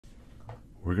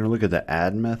We're going to look at the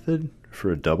add method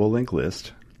for a double linked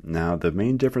list. Now, the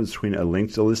main difference between a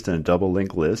linked list and a double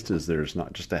linked list is there's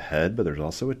not just a head, but there's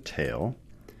also a tail.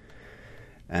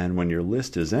 And when your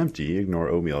list is empty, ignore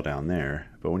oatmeal down there,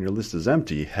 but when your list is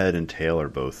empty, head and tail are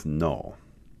both null.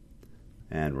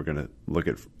 And we're going to look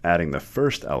at adding the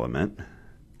first element.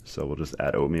 So we'll just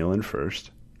add oatmeal in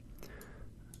first.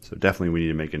 So definitely we need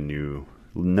to make a new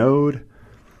node.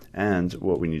 And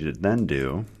what we need to then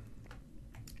do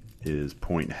is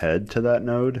point head to that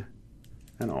node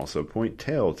and also point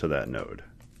tail to that node.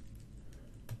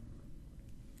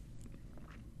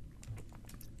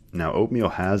 Now oatmeal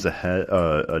has a head,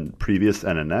 a previous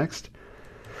and a next.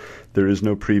 There is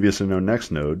no previous and no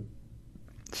next node,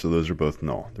 so those are both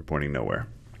null. They're pointing nowhere.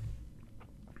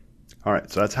 All right,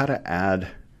 so that's how to add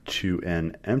to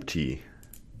an empty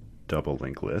double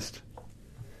linked list.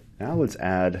 Now let's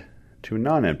add to a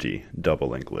non-empty double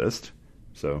linked list.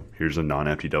 So here's a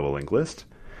non-empty double linked list.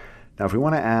 Now if we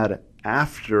want to add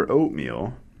after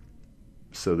oatmeal,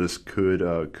 so this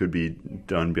could be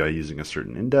done by using a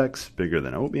certain index bigger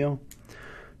than oatmeal.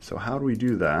 So how do we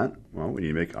do that? Well, we need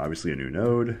to make obviously a new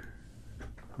node.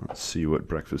 Let's see what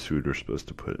breakfast food we're supposed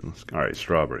to put in. All right,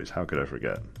 strawberries. How could I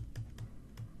forget?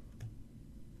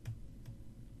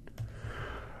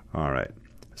 All right.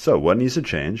 So what needs to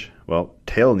change? Well,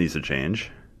 tail needs to change.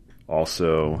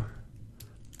 Also,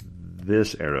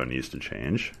 this arrow needs to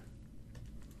change.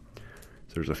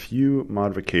 So there's a few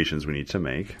modifications we need to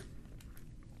make.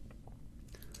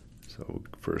 So we'll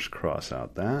first cross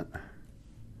out that.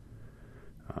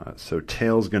 So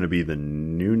tail's going to be the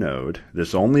new node.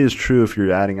 This only is true if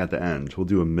you're adding at the end. We'll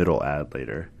do a middle add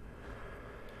later.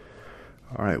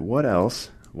 All right, what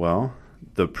else? Well,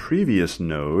 the previous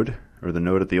node, or the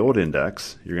node at the old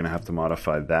index, you're going to have to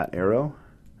modify that arrow,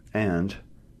 and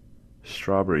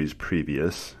strawberries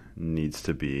previous needs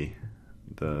to be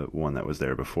the one that was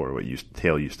there before, what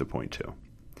tail used to point to.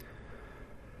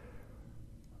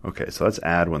 Okay, so let's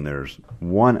add when there's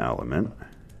one element.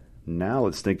 Now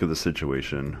let's think of the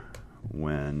situation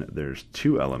when there's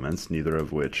two elements, neither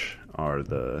of which are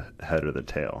the head or the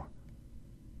tail.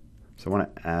 So I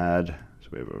want to add, so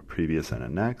we have a previous and a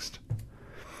next.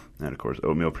 And of course,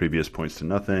 oatmeal previous points to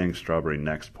nothing, strawberry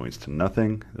next points to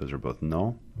nothing. Those are both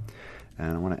null.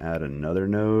 And I want to add another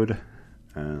node,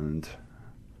 and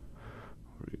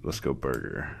let's go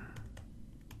burger.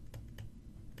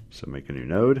 So make a new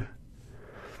node.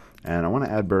 And I want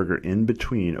to add burger in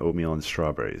between oatmeal and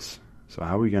strawberries. So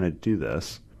how are we going to do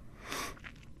this?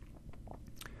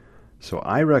 So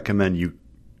I recommend you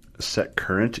set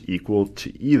current equal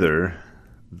to either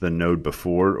the node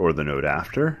before or the node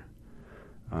after.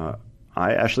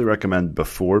 I actually recommend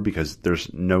before because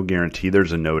there's no guarantee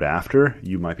there's a node after.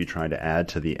 You might be trying to add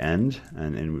to the end,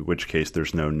 and in which case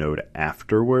there's no node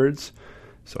afterwards.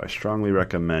 So I strongly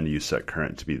recommend you set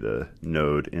current to be the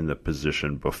node in the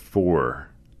position before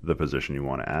the position you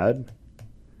want to add.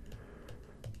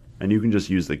 And you can just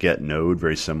use the get node,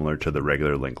 very similar to the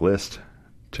regular linked list,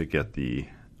 to get the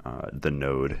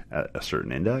node at a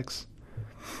certain index.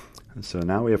 And so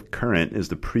now we have current is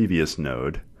the previous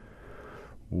node.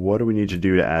 What do we need to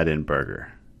do to add in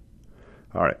burger?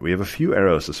 All right, we have a few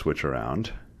arrows to switch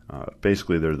around.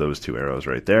 Basically, there are those two arrows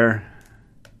right there.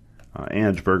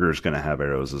 And burger is going to have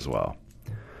arrows as well.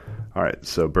 All right,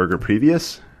 so burger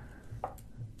previous.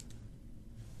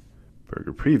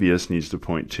 Burger previous needs to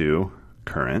point to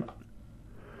current.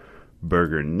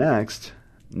 Burger next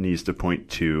needs to point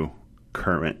to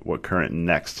current, what current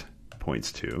next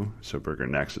points to. So burger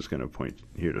next is going to point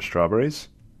here to strawberries.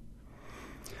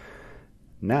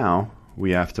 Now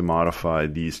we have to modify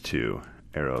these two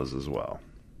arrows as well.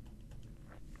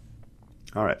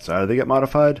 All right, so how do they get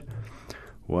modified?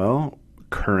 Well,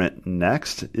 current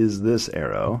next is this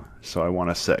arrow. So I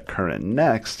want to set current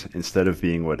next, instead of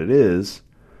being what it is,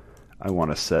 I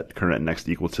want to set current next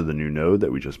equal to the new node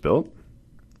that we just built.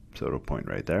 So it'll point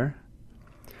right there.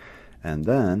 And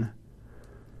then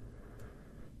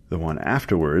the one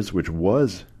afterwards, which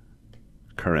was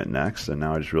current next, and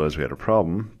now I just realized we had a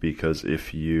problem, because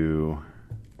if you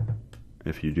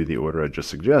do the order I just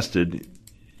suggested,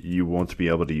 you won't be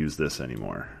able to use this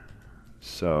anymore.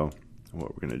 So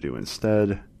what we're going to do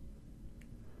instead,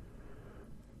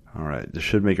 all right, this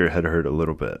should make your head hurt a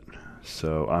little bit.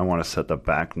 So I want to set the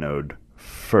back node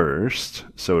first,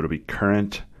 so it'll be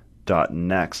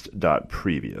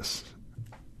current.next.previous.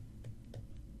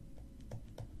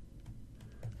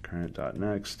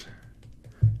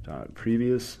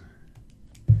 Current.next.previous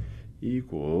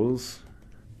equals,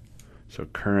 so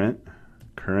current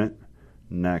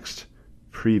next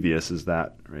previous is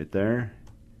that right there,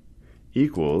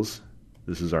 equals,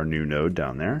 this is our new node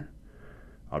down there,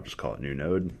 I'll just call it new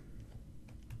node.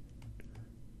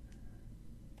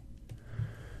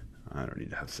 I don't need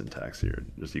to have syntax here,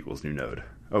 just equals new node.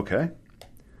 Okay,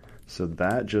 so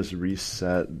that just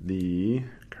reset the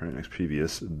current next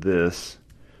previous this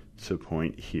to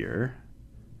point here.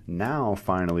 Now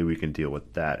finally we can deal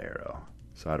with that arrow.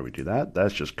 So how do we do that?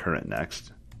 That's just current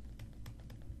next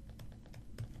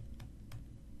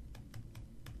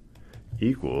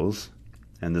equals,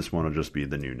 and this one will just be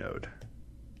the new node.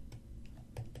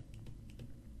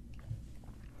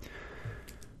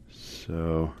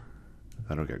 So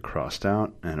that'll get crossed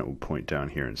out and it will point down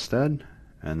here instead.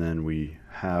 And then we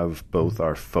have both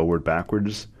our forward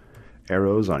backwards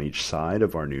arrows on each side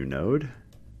of our new node.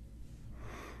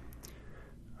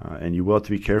 And you will have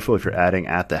to be careful if you're adding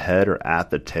at the head or at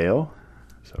the tail.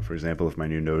 So for example, if my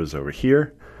new node is over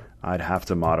here, I'd have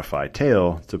to modify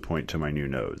tail to point to my new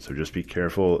node. So just be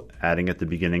careful. Adding at the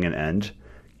beginning and end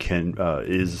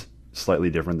is slightly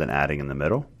different than adding in the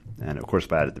middle. And of course,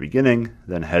 if I add at the beginning,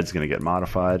 then head's going to get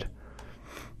modified.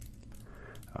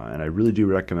 And I really do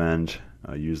recommend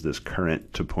use this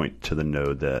current to point to the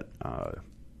node that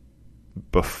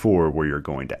before where you're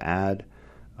going to add.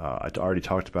 I already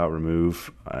talked about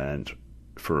remove, and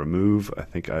for remove, I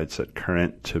think I'd set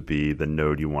current to be the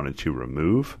node you wanted to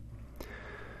remove.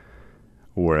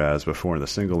 Whereas before in the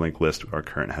single linked list, our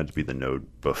current had to be the node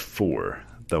before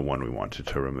the one we wanted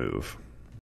to remove.